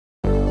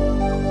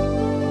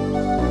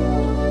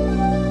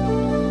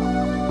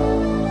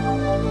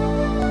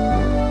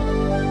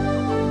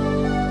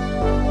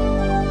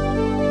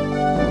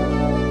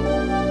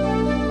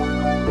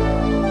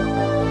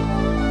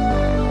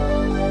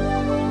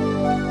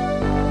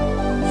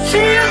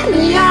Take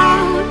me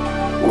out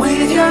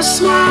with your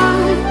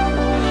smile.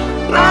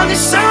 Now the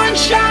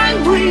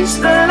sunshine brings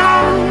the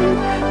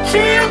light.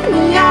 Fill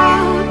me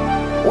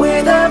out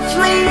with a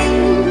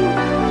flame.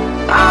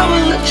 I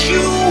will let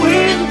you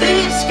in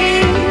this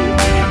game.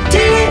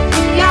 Take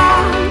me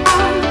out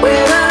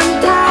when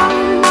I'm down.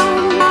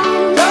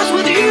 'Cause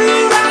with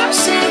you I'm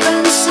safe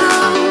and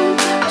sound.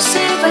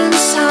 Safe and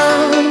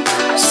sound.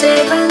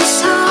 Safe and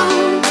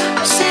sound.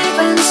 Safe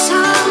and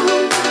sound.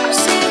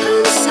 Safe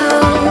and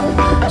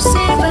sound.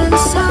 Safe and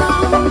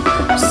sound.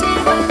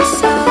 Safe and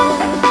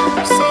sound.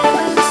 Safe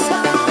and sound.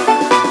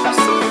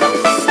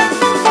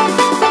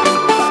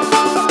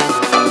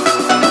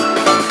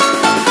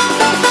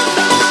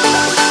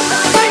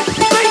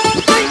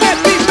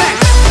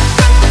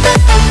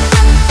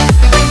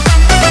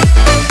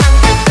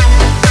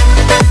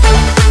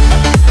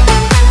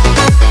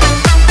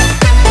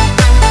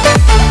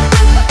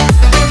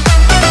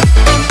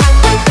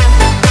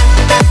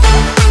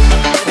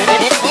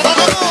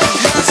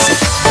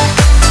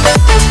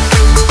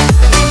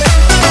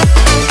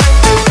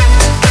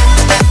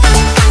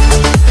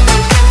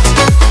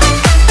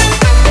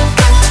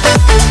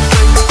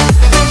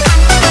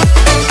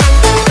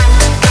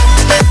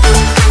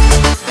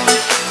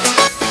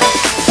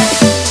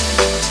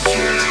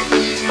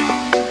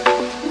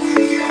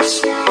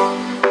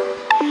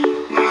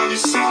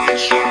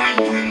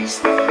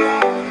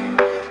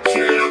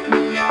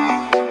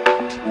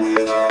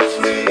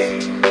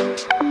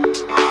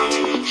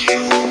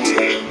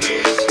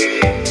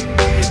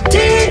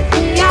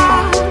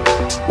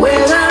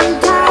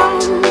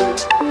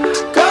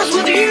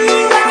 and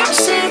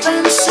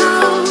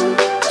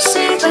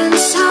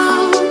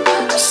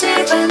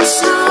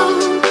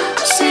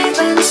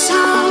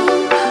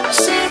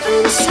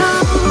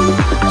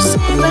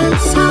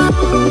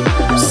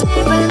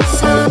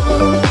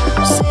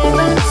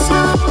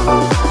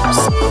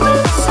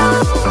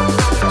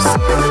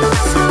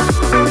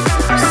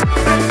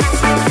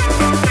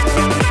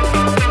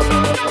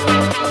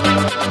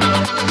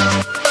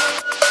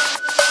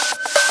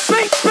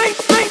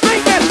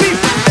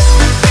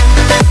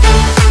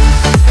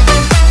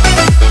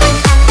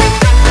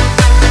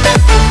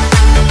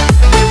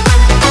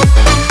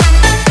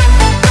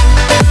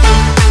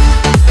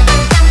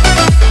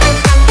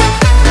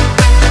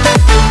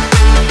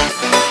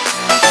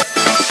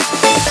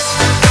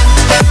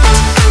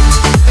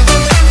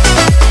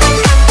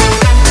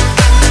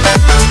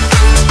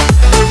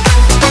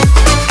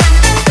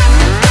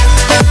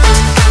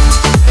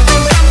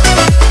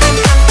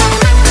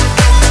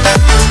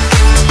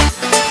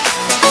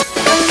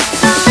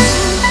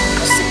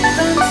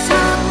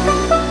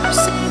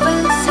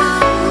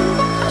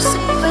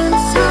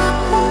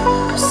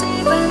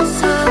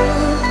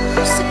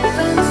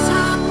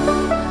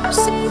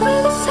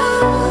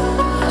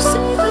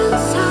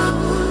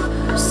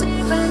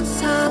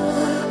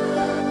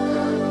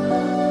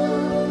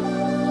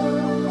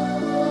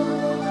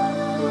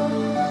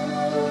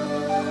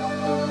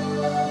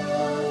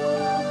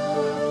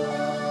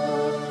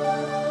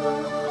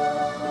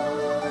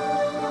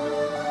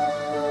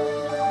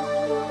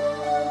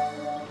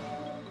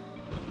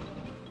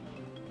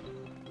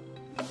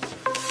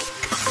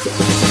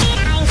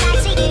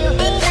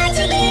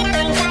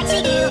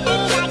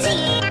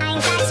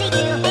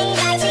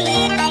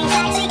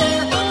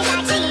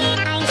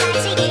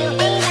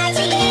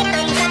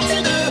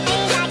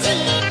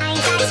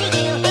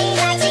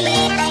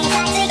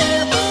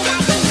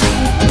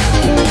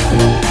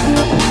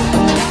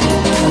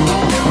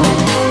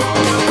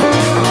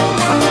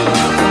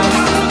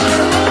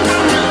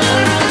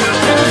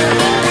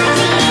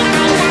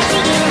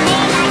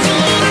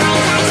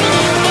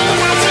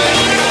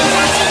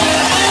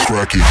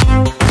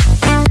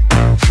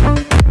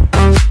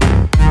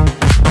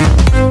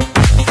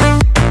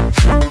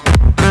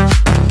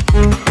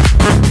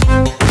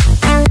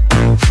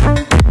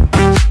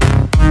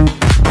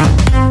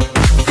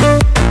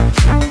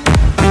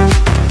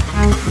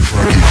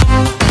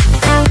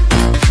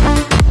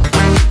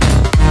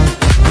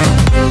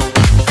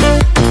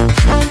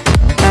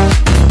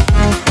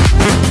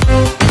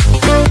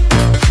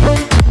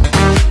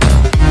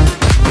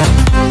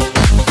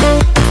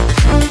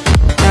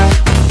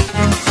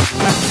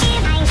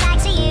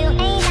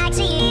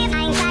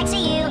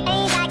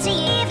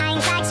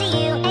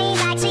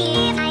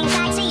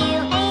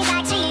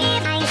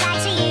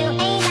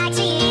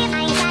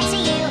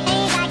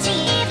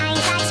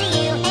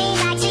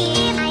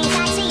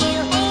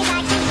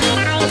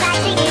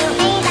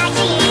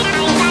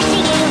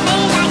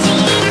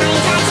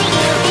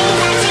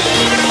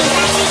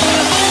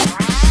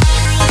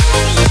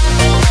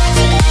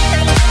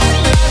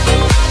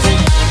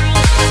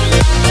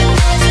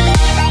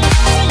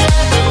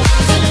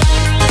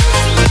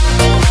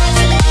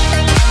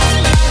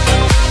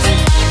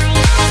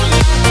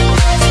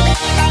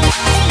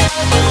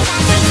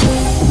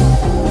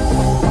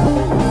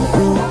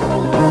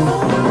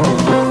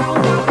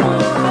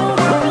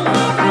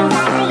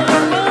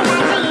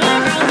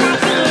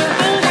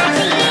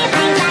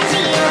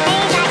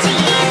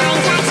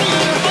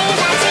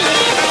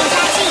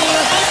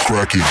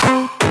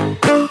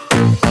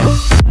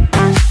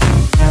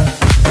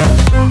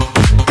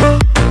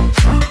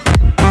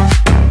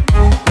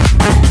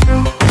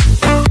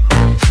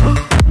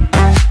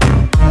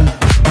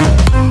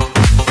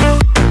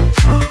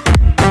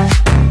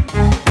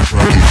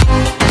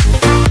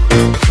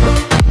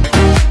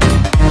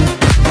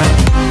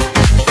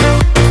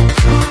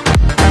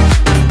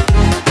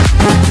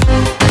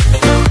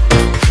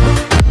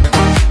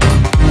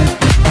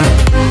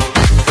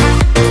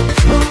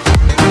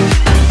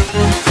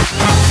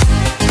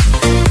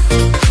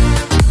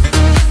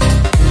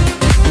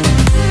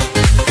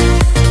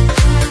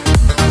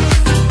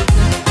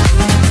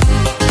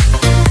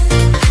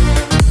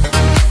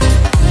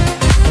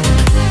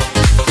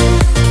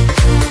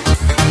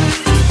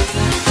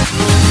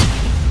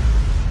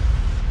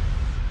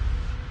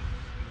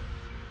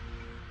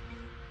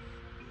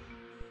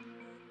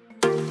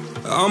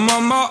I'm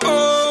on my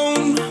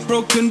own,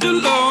 broken and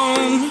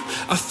alone.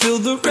 I feel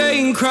the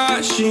rain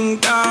crashing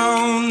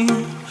down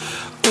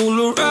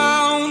all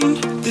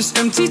around this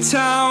empty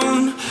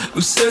town.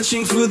 I'm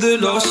searching for the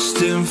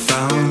lost and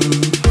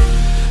found,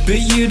 but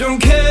you don't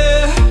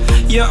care,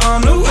 you're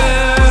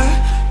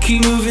unaware.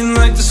 Keep moving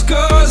like the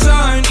scars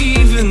aren't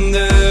even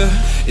there.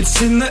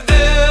 It's in the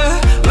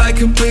air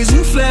like a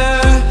blazing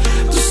flare.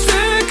 Don't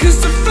stare 'cause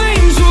the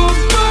flames will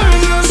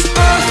burn us.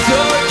 I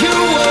thought you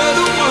were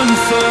the one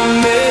for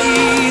me,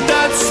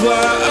 that's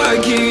why I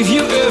gave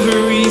you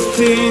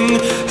everything.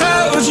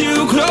 Held you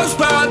close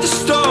by the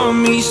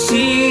stormy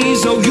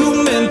seas. Oh, you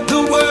meant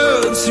the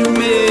world to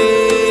me.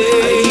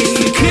 I used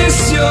to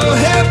kiss your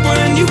head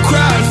when you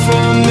cried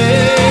for me,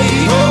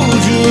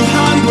 hold your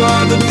hand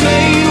while the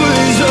pain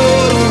was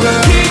over,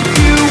 keep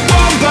you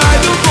warm by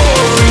the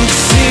roaring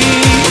sea.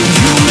 Oh,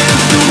 you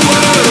meant the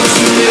world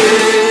to me.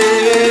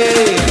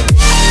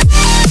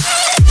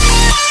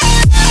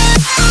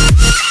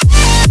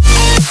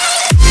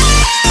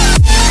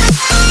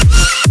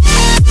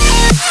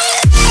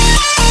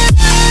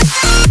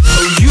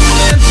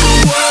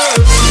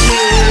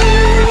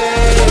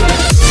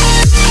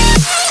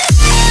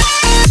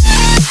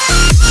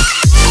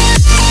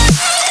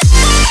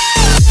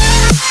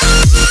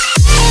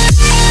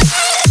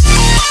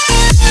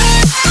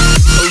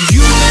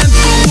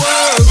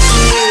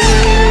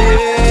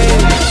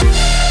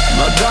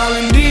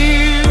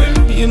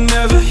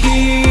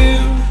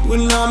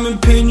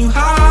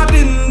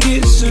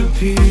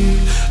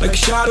 Like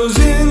shadows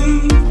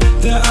in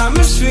the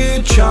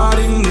atmosphere,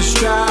 charting the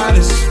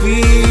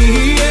stratosphere.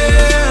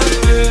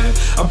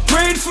 Yeah. I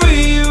prayed for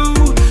you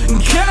and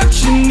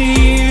kept you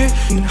near,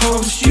 in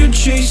hopes you'd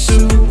chase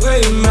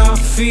away my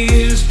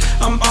fears.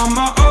 I'm on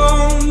my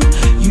own,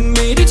 you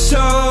made it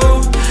so,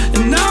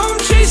 and now I'm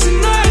chasing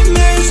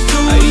nightmares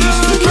too. I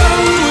used to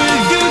run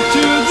with you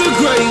through the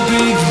great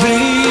big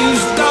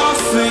leaves,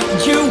 laugh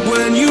at you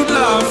when you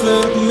laugh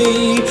at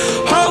me.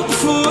 Hope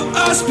for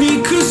us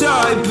because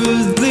I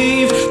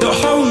believe the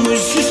home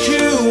was just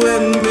you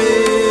and me.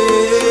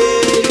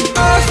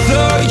 I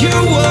thought you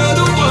were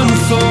the one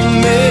for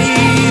me,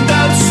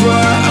 that's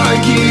why I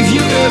gave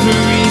you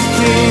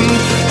everything.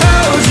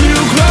 Held you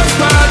close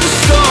by the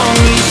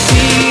stormy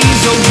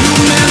seas. Oh, you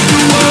meant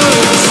the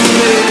world to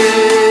me.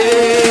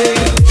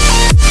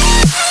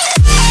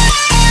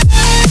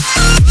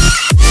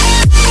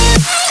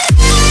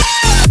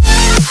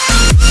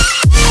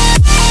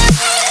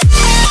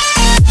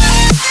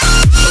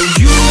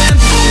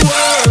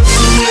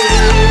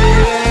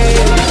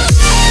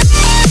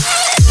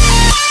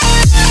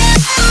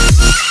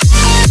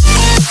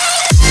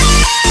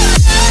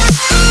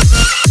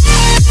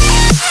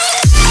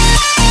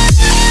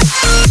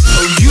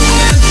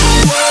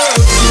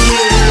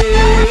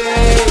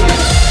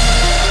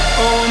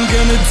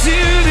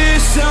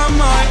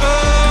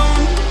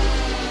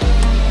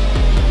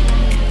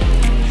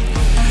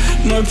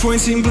 No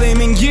point in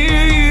blaming you,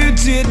 you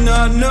did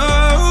not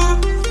know.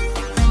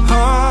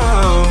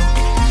 Oh.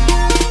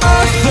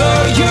 I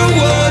thought you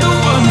were the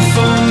one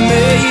for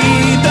me,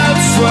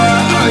 that's why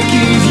I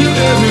gave you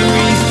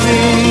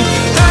everything.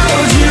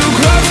 Held you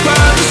close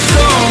by the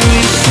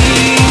stormy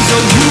seas.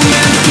 Oh, you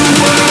meant the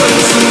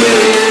world to me.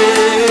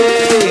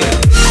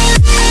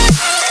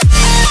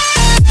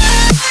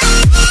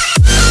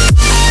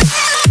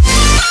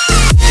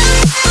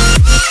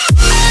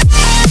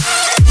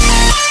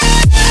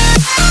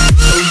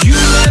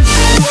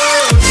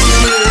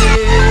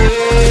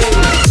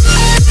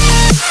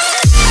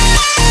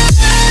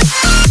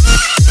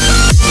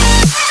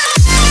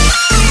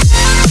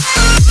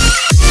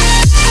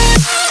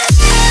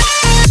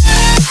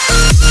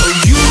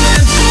 You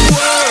meant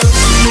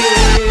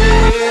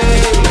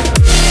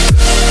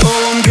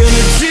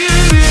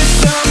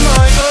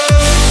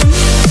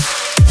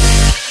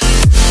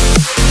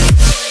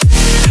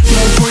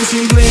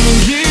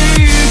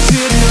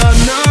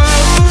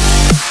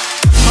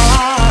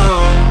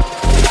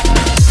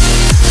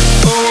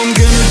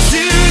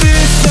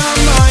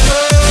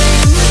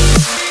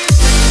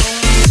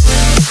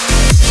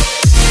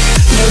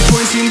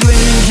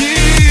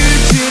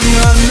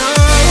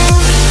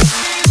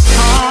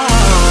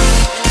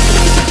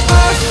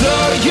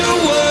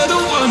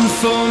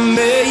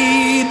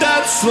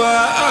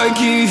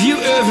gave you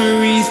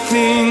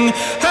everything,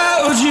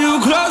 held you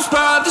close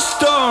by the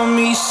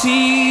stormy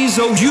seas.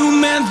 Oh, you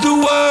meant the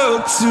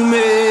world to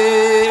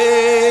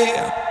me.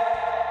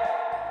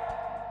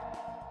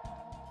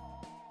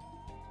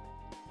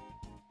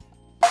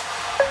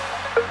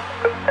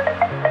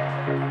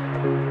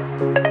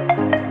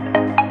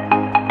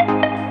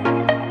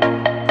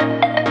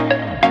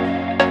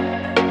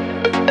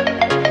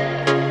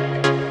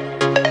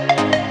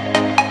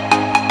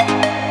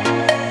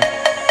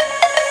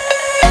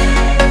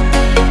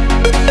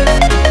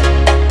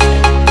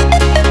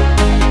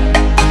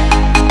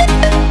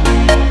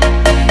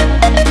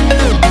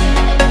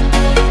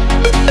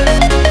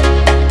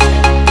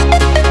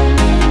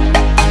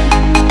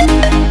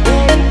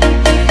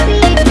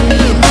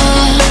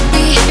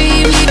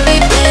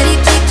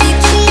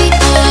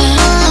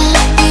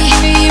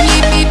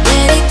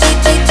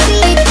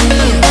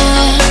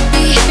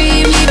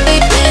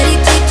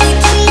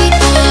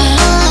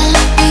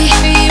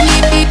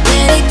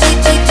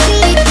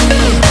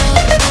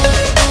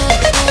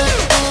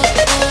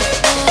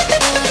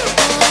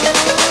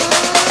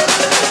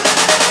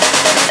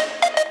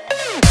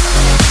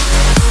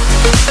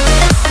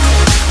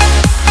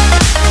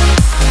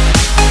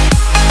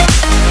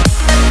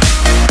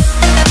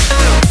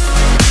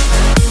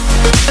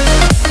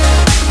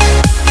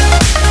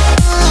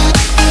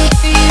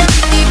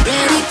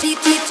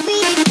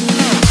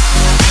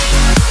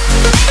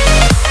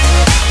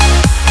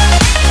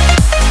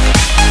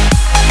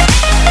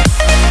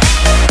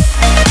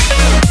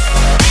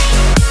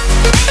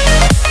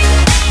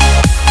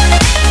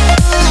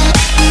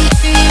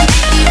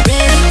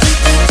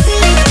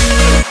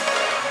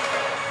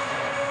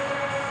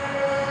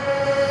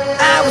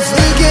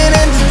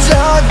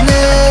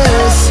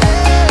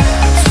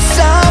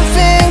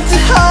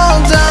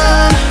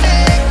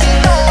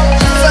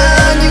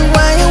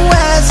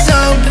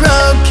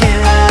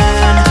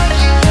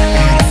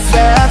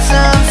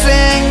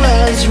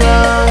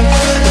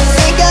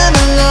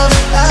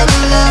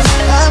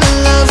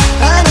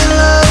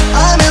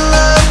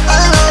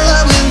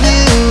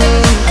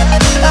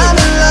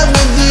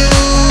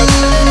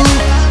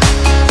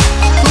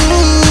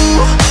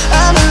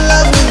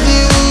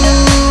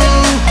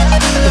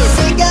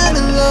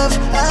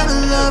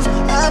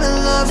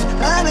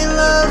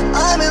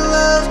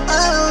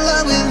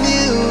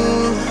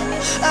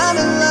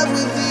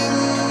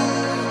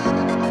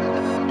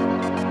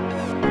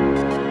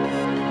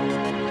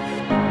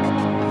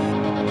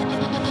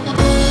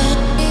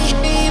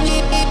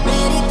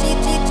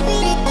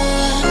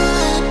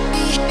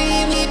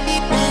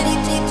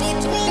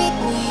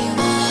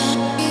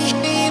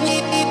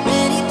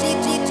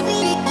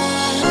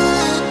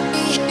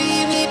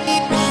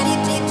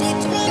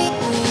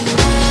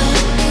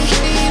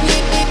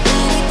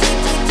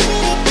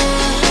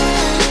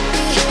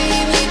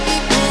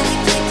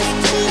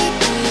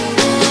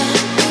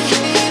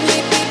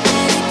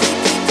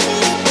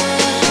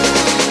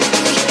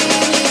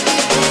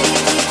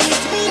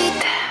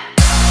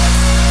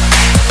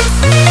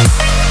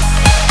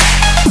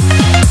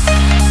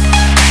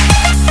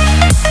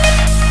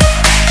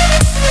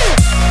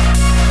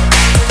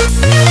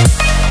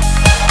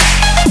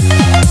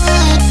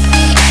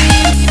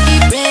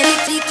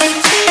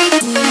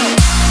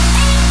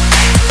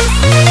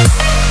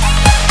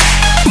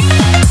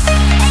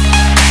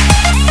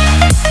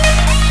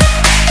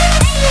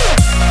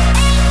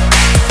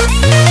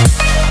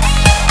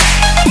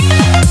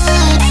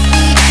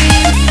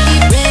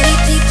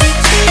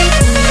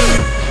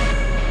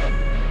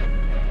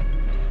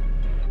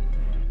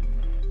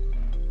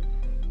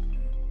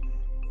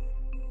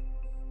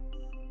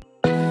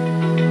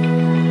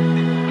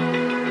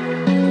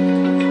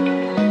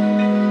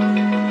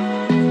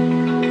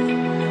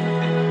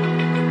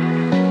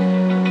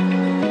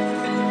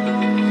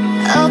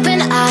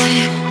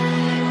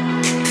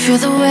 Feel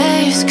the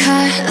waves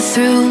cut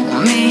through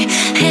me,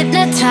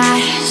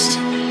 hypnotized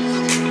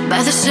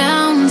by the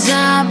sounds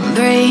I'm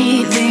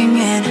breathing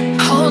in.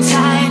 Hold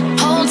tight,